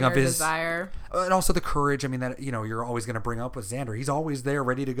 something of his desire, and also the courage. I mean, that you're always going to bring up with Xander. He's always there,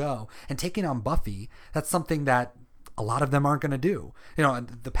 ready to go, and taking on Buffy. That's something that a lot of them aren't going to do.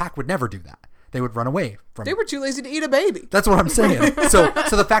 The pack would never do that. They would run away from. They were too lazy to eat a baby. That's what I'm saying. So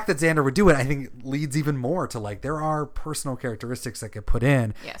the fact that Xander would do it, I think, leads even more to like there are personal characteristics that get put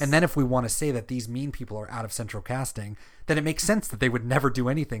in, and then if we want to say that these mean people are out of central casting, then it makes sense that they would never do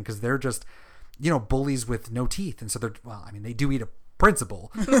anything because they're just bullies with no teeth, and so they're they do eat a principal,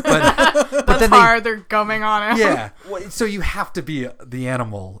 but that's then hard. They're gumming on it. Yeah, so you have to be the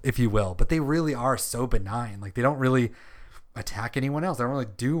animal, if you will, but they really are so benign. Like they don't really attack anyone else. They don't really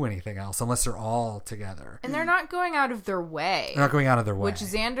do anything else unless they're all together. And they're not going out of their way. They're not going out of their way. Which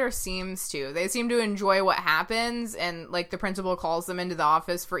Xander seems to. They seem to enjoy what happens, and like the principal calls them into the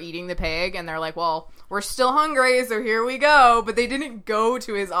office for eating the pig, and they're like, well, we're still hungry, so here we go. But they didn't go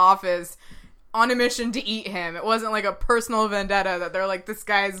to his office on a mission to eat him. It wasn't like a personal vendetta that they're like, this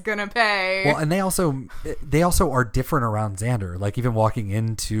guy's gonna pay. Well, and they also are different around Xander. Like even walking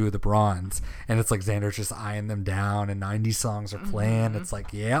into the Bronze, and it's like Xander's just eyeing them down, and 90s songs are playing. It's like,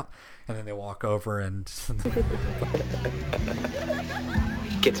 yeah, and then they walk over and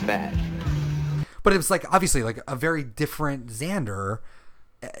Gets mad. But it was like obviously like a very different Xander,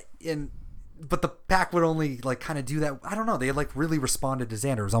 but the pack would only like kind of do that. I don't know. They like really responded to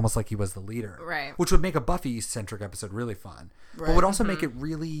Xander. It was almost like he was the leader, right? Which would make a Buffy-centric episode really fun, but would also make it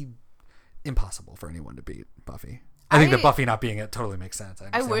really impossible for anyone to beat Buffy. I think that Buffy not being it totally makes sense.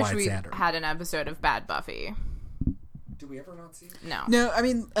 I wish we had an episode of Bad Buffy. Do we ever not see it? No. I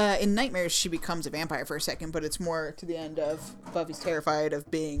mean, in Nightmares, she becomes a vampire for a second, but it's more to the end of Buffy's terrified of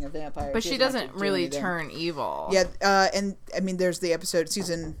being a vampire. But she doesn't really turn evil. Yeah, and I mean, there's the episode,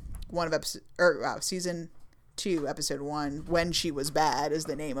 season 2, episode 1, When She Was Bad is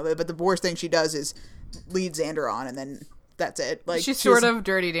the name of it. But the worst thing she does is lead Xander on, and then that's it. Like she sort of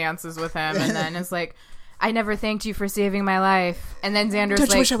dirty dances with him, and then is like, I never thanked you for saving my life. And then Xander's Don't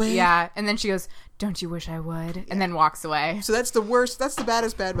you like, wish I would? yeah. And then she goes, don't you wish I would? And then walks away. So that's the worst. That's the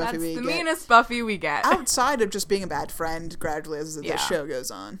baddest Bad Buffy we get. That's the meanest Buffy we get. Outside of just being a bad friend gradually as the Yeah. show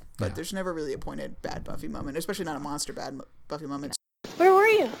goes on. But there's never really a pointed bad Buffy moment, especially not a monster bad Buffy moment. Where were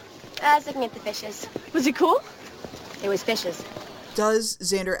you? I was looking at the fishes. Was it cool? It was fishes. Does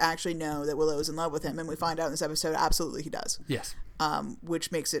Xander actually know that Willow is in love with him? And we find out in this episode, absolutely he does. Yes.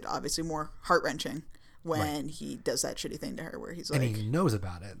 Which makes it obviously more heart-wrenching when he does that shitty thing to her where he's like... And he knows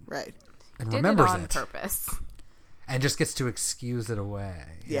about it. Right. And remembers it on purpose. And just gets to excuse it away.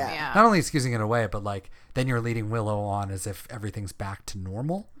 Yeah. Not only excusing it away, but like then you're leading Willow on as if everything's back to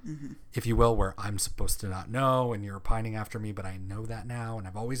normal, if you will, where I'm supposed to not know and you're pining after me, but I know that now and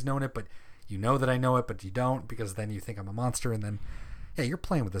I've always known it, but you know that I know it, but you don't because then you think I'm a monster and then, yeah, you're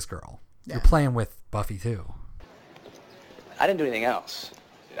playing with this girl. Yeah. You're playing with Buffy too. I didn't do anything else.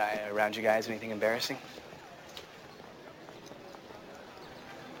 Did I around you guys anything embarrassing?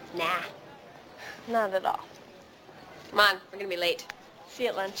 Nah. Not at all. Come on, we're gonna be late. See you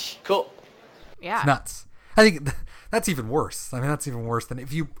at lunch. Cool. Yeah. It's nuts. I think that's even worse. I mean, that's even worse than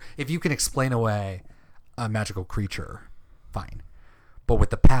if you can explain away a magical creature, fine. But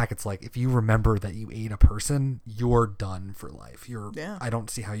with the pack, it's like if you remember that you ate a person, you're done for life. I don't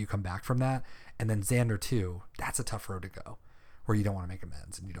see how you come back from that. And then Xander too. That's a tough road to go, where you don't want to make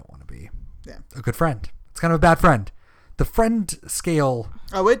amends and you don't want to be a good friend. It's kind of a bad friend. The friend scale.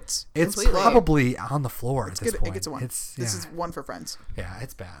 Oh, it's probably on the floor at this point. It gets a 1. This is 1 for friends. Yeah,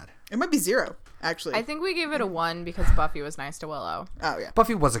 it's bad. It might be 0, actually. I think we gave it a 1 because Buffy was nice to Willow. Oh, yeah.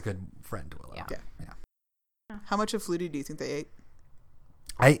 Buffy was a good friend to Willow. Yeah. How much of Flutie do you think they ate?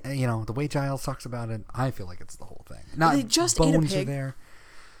 The way Giles talks about it, I feel like it's the whole thing. Not they just bones ate a pig. Are there.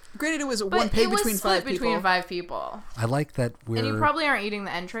 Granted, it was one pig between 5 people. between 5 people. I like that we're... And you probably aren't eating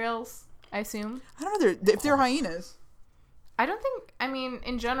the entrails, I assume. I don't know. If they're hyenas. I don't think... I mean,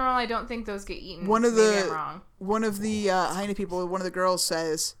 in general, I don't think those get eaten. Maybe I'm wrong. One of the hyena people, one of the girls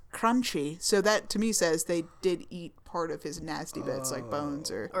says, crunchy. So that, to me, says they did eat part of his nasty bits, like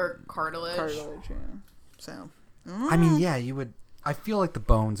bones or cartilage. Yeah. So... I mean, yeah, you would... I feel like the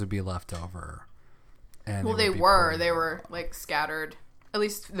bones would be left over. And well, they were like scattered. At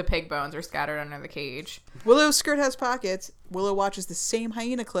least the pig bones are scattered under the cage. Willow's skirt has pockets. Willow watches the same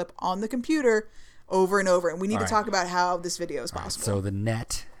hyena clip on the computer over and over. And we need to talk about how this video is possible. So the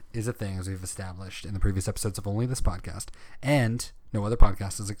net is a thing, as we've established in the previous episodes of only this podcast. And no other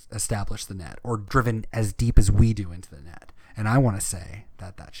podcast has established the net or driven as deep as we do into the net. And I want to say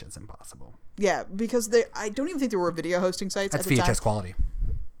that shit's impossible. Yeah, because I don't even think there were video hosting sites at the time. VHS quality.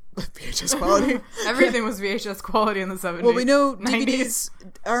 VHS quality. Everything was VHS quality in the 70s. Well, we know 90s. DVDs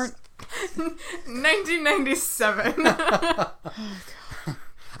aren't... 1997. I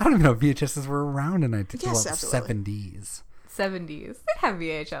don't even know if VHSs were around in the 70s. 70s. They'd have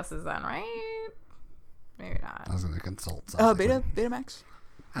VHSs then, right? Maybe not. I was going to consult something. Betamax?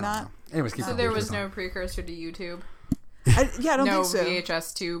 I don't know. Anyways, so there was no precursor to YouTube? I don't think so. No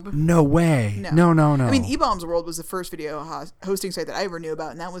VHS tube? No way. No. I mean, eBaum's World was the first video hosting site that I ever knew about,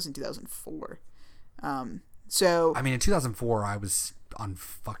 and that was in 2004. So I mean, in 2004, I was on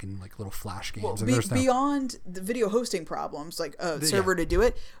fucking like little Flash games. Well, beyond the video hosting problems, like a server to do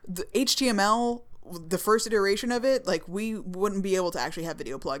it, the HTML, the first iteration of it, like we wouldn't be able to actually have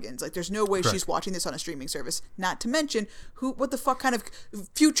video plugins. Like there's no way she's watching this on a streaming service. Not to mention, what the fuck kind of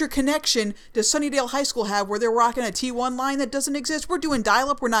future connection does Sunnydale High School have where they're rocking a T1 line that doesn't exist? We're doing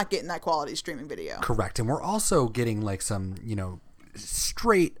dial-up. We're not getting that quality streaming video. Correct. And we're also getting like some,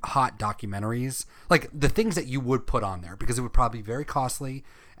 straight hot documentaries, like the things that you would put on there, because it would probably be very costly,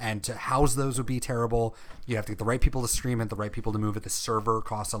 and to house those would be terrible. You have to get the right people to stream it, the right people to move it. The server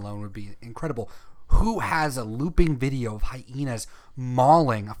cost alone would be incredible. Who has a looping video of hyenas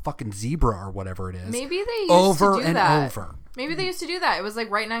mauling a fucking zebra or whatever it is? Maybe they used over to do and that. over. Maybe they used to do that. It was like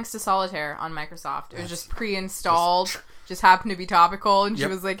right next to Solitaire on Microsoft. It was just pre-installed. Just happened to be topical, and she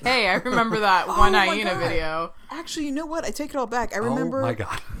was like, "Hey, I remember that one hyena video." Actually, you know what? I take it all back. I remember Oh my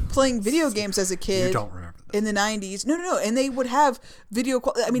God. playing video games as a kid. You don't remember in the 90s. No. And they would have video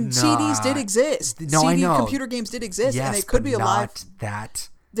quality. I mean, CDs did exist. No, I know. Computer games did exist, Yes, and they could but be a live. not that.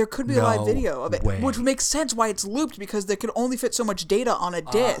 There could be a live video of it, way. which makes sense why it's looped, because they could only fit so much data on a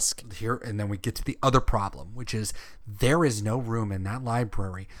disc. Here, and then we get to the other problem, which is there is no room in that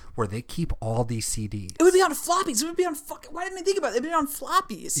library where they keep all these CDs. It would be on floppies. It would be on why didn't I think about it? It'd be on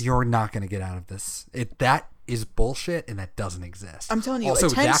floppies. You're not going to get out of this. That is bullshit, and that doesn't exist. I'm telling you, also,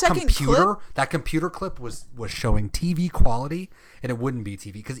 a 10-second computer, clip. that computer clip was showing TV quality, and it wouldn't be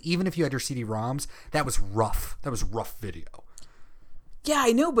TV, because even if you had your CD-ROMs, that was rough. That was rough video. Yeah,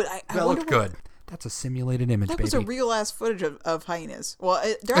 I know, but That looked good. That's a simulated image, That baby. was a real ass footage of hyenas. Well,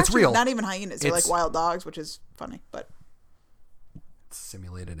 they're It's actually real. not even hyenas. They're It's- like wild dogs, which is funny. But It's a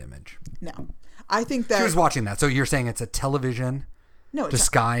simulated image. no, I think that She was watching that. So you're saying it's a television No, it's not.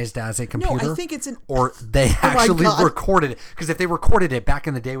 disguised as a computer? No, I think it's an. Or they Oh my actually God. recorded it. Because if they recorded it back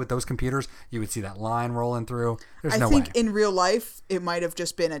in the day with those computers, you would see that line rolling through. There's no I think way. in real life it might have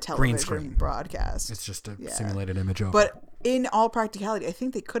just been a television screen. broadcast. It's just a simulated image over. But in all practicality, I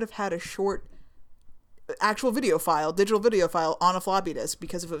think they could have had a short actual video file, digital video file on a floppy disk,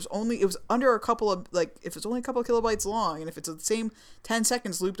 because if it was under a couple of if it's only a couple of kilobytes long, and if it's the same 10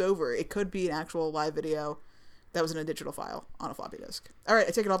 seconds looped over, it could be an actual live video that was in a digital file on a floppy disk. All right,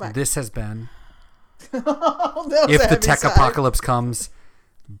 I take it all back. This has been That was If a the heavy Tech sigh. Apocalypse comes,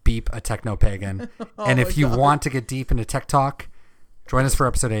 beep a techno pagan. Oh and my if you God. want to get deep into tech talk, join us for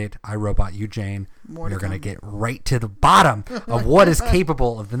episode 8, I, Robot, You, Jane. More to We're going to come. get right to the bottom of what is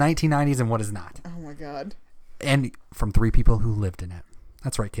capable of the 1990s and what is not. Oh my God. And from 3 people who lived in it.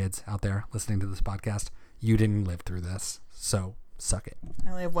 That's right, kids out there listening to this podcast. You didn't live through this, so suck it. I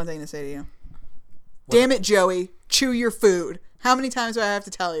only have one thing to say to you. Damn it, Joey. Chew your food. How many times do I have to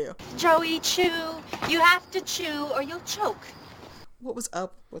tell you? Joey, chew. You have to chew or you'll choke. What was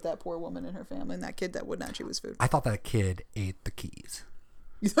up with that poor woman and her family and that kid that would not chew his food? I thought that kid ate the keys.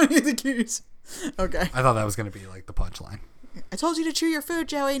 You thought he had the keys? Okay. I thought that was going to be like the punchline. I told you to chew your food,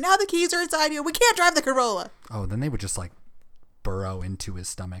 Joey. Now the keys are inside you. We can't drive the Corolla. Oh, then they would just like burrow into his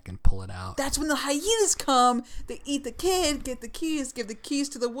stomach and pull it out. That's when the hyenas come. They eat the kid, get the keys, give the keys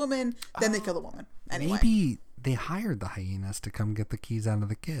to the woman, then they kill the woman. Anyway. Maybe they hired the hyenas to come get the keys out of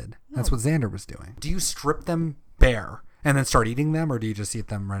the kid. That's what Xander was doing. Do you strip them bare and then start eating them, or do you just eat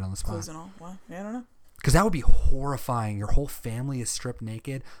them right on the spot? Clothes and all. Well, yeah, I don't know. Because that would be horrifying. Your whole family is stripped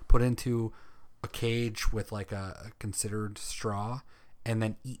naked, put into a cage with like a considered straw, and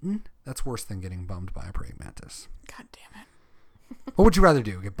then eaten. That's worse than getting bummed by a praying mantis. God damn it. What would you rather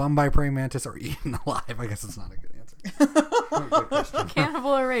do? Get bummed by a praying mantis or eaten alive? I guess it's not a good answer. Good question.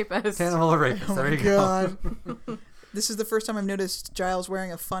 Cannibal or rapist? Cannibal or rapist. Oh There my you God. go. This is the first time I've noticed Giles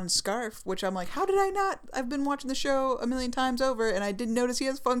wearing a fun scarf, which I'm like, how did I not? I've been watching the show a million times over, and I didn't notice he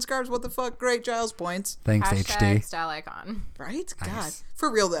has fun scarves. What the fuck? Great Giles points. Thanks, Hashtag HD. style icon. Right? Nice. God. For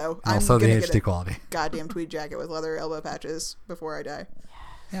real, though. Also the gonna HD get a quality. Goddamn tweed jacket with leather elbow patches before I die.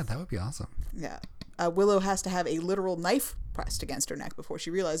 Yeah, that would be awesome. Yeah. Willow has to have a literal knife pressed against her neck before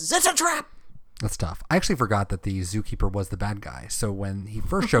she realizes it's a trap. That's tough. I actually forgot that the zookeeper was the bad guy. So when he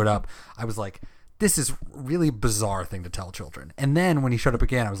first showed up, I was like, this is a really bizarre thing to tell children. And then when he showed up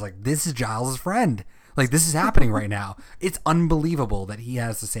again, I was like, this is Giles' friend. Like, this is happening right now. It's unbelievable that he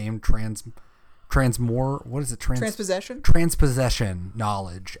has the same transpossession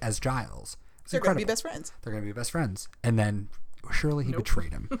knowledge as Giles. It's They're going to be incredible. best friends. They're going to be best friends. And then surely he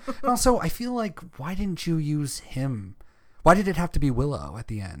betrayed him. And also, I feel like, why didn't you use him? Why did it have to be Willow at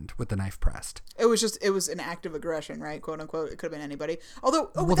the end with the knife pressed? It was an act of aggression, right? Quote unquote. It could have been anybody.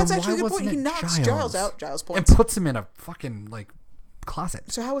 Although, Well, that's then actually a why good point. He wasn't it knocks Giles out. Giles and points. puts him in a fucking like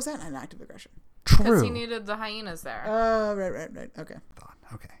closet. So how was that an act of aggression? Because True. he needed the hyenas there. Right. Okay.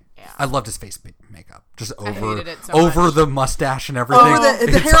 Okay. Yeah. I loved his face makeup, just I over hated it so over much. the mustache and everything. Over the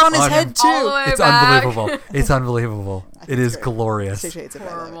It's hair on his head too. All the way It's back. unbelievable. It's unbelievable. It is glorious. Stacey hates it, by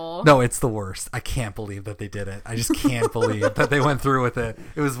the way. Horrible. No, it's the worst. I can't believe that they did it. I just can't believe that they went through with it.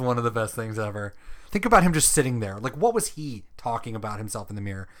 It was one of the best things ever. Think about him just sitting there. Like, what was he talking about himself in the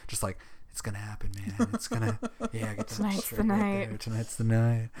mirror? Just like, it's gonna happen, man. It's gonna, yeah. Get that Tonight's straight the right night. there. Tonight's the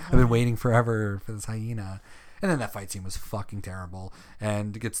night. I've been waiting forever for this hyena. And then that fight scene was fucking terrible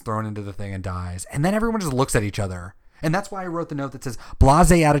and gets thrown into the thing and dies. And then everyone just looks at each other. And that's why I wrote the note that says,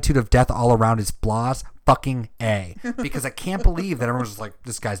 blase attitude of death all around is blase fucking A. Because I can't believe that everyone's just like,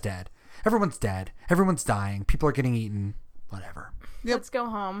 this guy's dead. Everyone's dead. Everyone's dying. People are getting eaten. Whatever. Yep. Let's go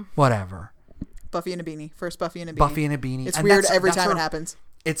home. Whatever. Buffy in a beanie. First Buffy in a beanie. Buffy in a beanie. It's and weird every time it happens.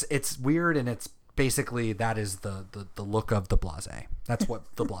 It's weird, and it's basically that is the look of the blase. That's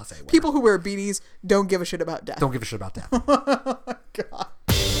what the blase wear. People who wear beanies don't give a shit about death. Don't give a shit about death. Oh my God.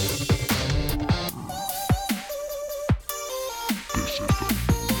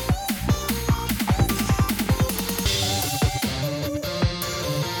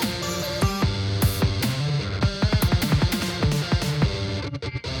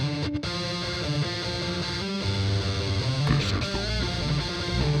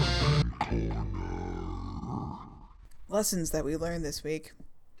 Lessons that we learned this week.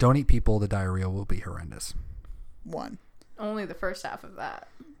 Don't eat people. The diarrhea will be horrendous. 1. Only the first half of that.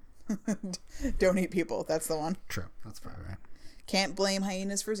 Don't eat people. That's the one. True. That's probably right. Can't blame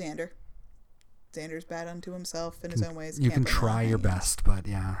hyenas for Xander. Xander's bad unto himself in his own ways. You can try your best, but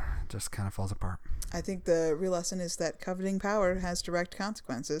yeah, it just kind of falls apart. I think the real lesson is that coveting power has direct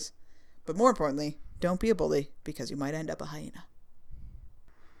consequences. But more importantly, don't be a bully because you might end up a hyena.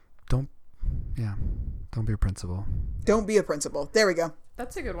 Don't be a principal. Don't be a principal. There we go.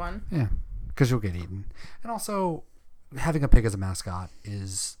 That's a good one. Yeah, because you'll get eaten. And also, having a pig as a mascot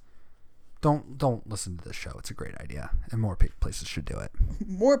is... Don't listen to this show. It's a great idea. And more places should do it.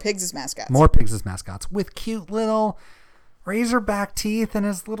 More pigs as mascots. More pigs as mascots with cute little razorback teeth and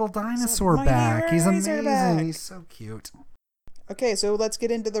his little dinosaur back. He's amazing. Razorback. He's so cute. Okay, so let's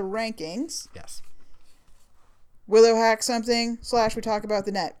get into the rankings. Yes. Willow hacks something / we talk about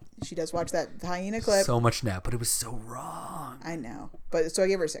the net. She does watch that hyena clip. So much net, but it was so wrong. I know. But so I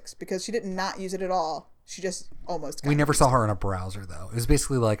gave her a 6 because she did not use it at all. She just almost got We never saw her in a browser, though. It was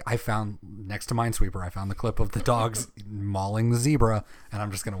basically like, I found, next to Minesweeper, I found the clip of the dogs mauling the zebra, and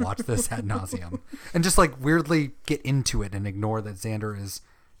I'm just going to watch this ad nauseum. And just like weirdly get into it and ignore that Xander is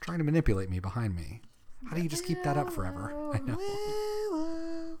trying to manipulate me behind me. How do you just keep that up forever? I know.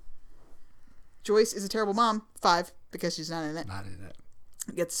 Willow. Joyce is a terrible mom. 5 because she's not in it. Not in it.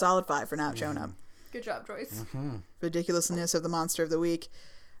 Gets a solid 5 for not showing up. Good job, Joyce. Mm-hmm. Ridiculousness of the monster of the week.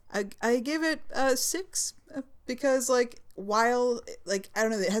 I gave it a 6 because, like, while, like, I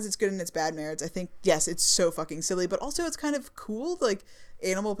don't know, it has its good and its bad merits. I think, yes, it's so fucking silly, but also it's kind of cool. Like,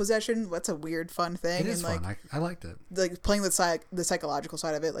 animal possession, that's a weird, fun thing. It is and, fun. like, I liked it. Like, playing with the psychological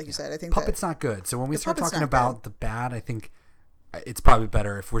side of it, like you said. I think Puppet's not good. So when we start talking about the bad, I think it's probably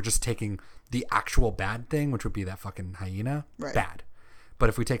better if we're just taking the actual bad thing, which would be that fucking hyena, bad. But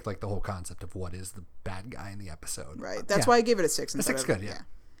if we take, like, the whole concept of what is the bad guy in the episode. Right. That's why I gave it a 6. A 6 good, yeah.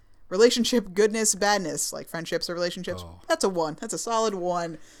 Relationship goodness, badness, like friendships or relationships. Oh. That's a 1. That's a solid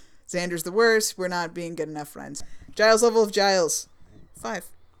 1. Xander's the worst. We're not being good enough friends. Giles level of Giles. 5.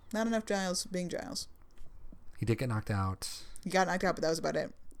 Not enough Giles being Giles. He did get knocked out. He got knocked out, but that was about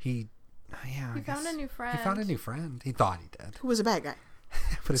it. He found a new friend. He found a new friend. He thought he did. Who was a bad guy.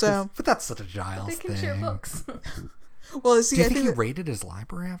 but that's such a Giles they can thing. share books. Well, see, do you think he raided his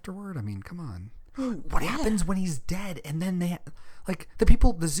library afterward? I mean, come on. What happens when he's dead? And then the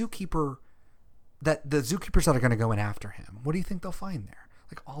zookeepers that are going to go in after him. What do you think they'll find there?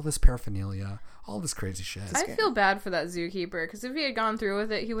 Like all this paraphernalia, all this crazy shit. I feel bad for that zookeeper because if he had gone through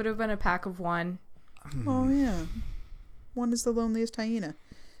with it, he would have been a pack of 1. Oh yeah, 1 is the loneliest hyena.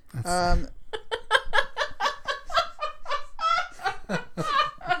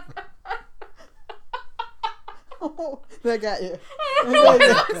 Oh, that got you. I was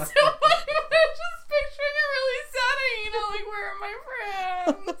just picturing a really sad hyena, like, where are my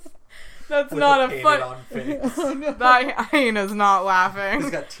friends? That's not a fun. Oh, no. That hyena's not laughing.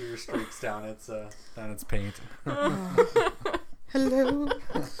 He's got tear streaks down its paint. Hello.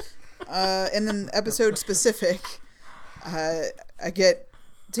 And then episode specific, I get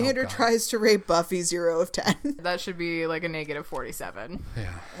Xander tries to rate Buffy 0 of 10. That should be like a negative 47.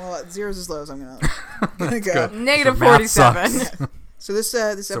 Yeah. Well, 0's as low as I'm gonna go. Negative 47. Yeah. So this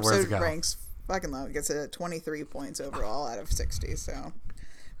episode ranks fucking low. It gets a 23 points overall out of 60. So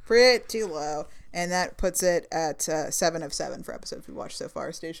pretty low, and that puts it at 7 of 7 for episodes we watched so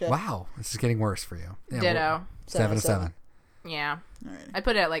far. Stacia. Wow, this is getting worse for you. Yeah, Ditto. 7 of 7. Yeah. All right. I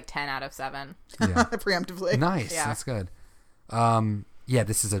put it at like 10 out of 7. Yeah. Preemptively. Nice. Yeah. That's good. Yeah,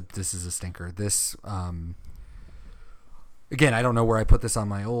 this is a stinker. This again, I don't know where I put this on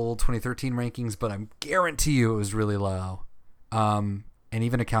my old 2013 rankings, but I guarantee you it was really low. And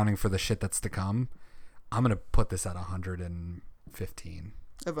even accounting for the shit that's to come, I'm gonna put this at 115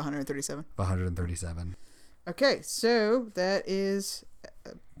 of 137. 137. Okay, so that is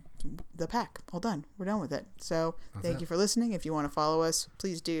the pack. All done. We're done with it. So thank you for listening. If you want to follow us,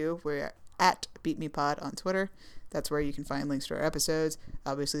 please do. We're at BeatMePod on Twitter. That's where you can find links to our episodes.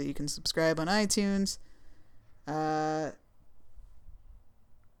 Obviously, you can subscribe on iTunes. You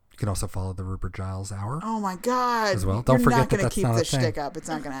can also follow the Rupert Giles Hour. Oh my God! As well. Don't You're forget not going to that's keep not a this thing. shtick up. It's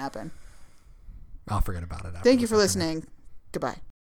not going to happen. I'll forget about it. Thank you for listening. Goodbye.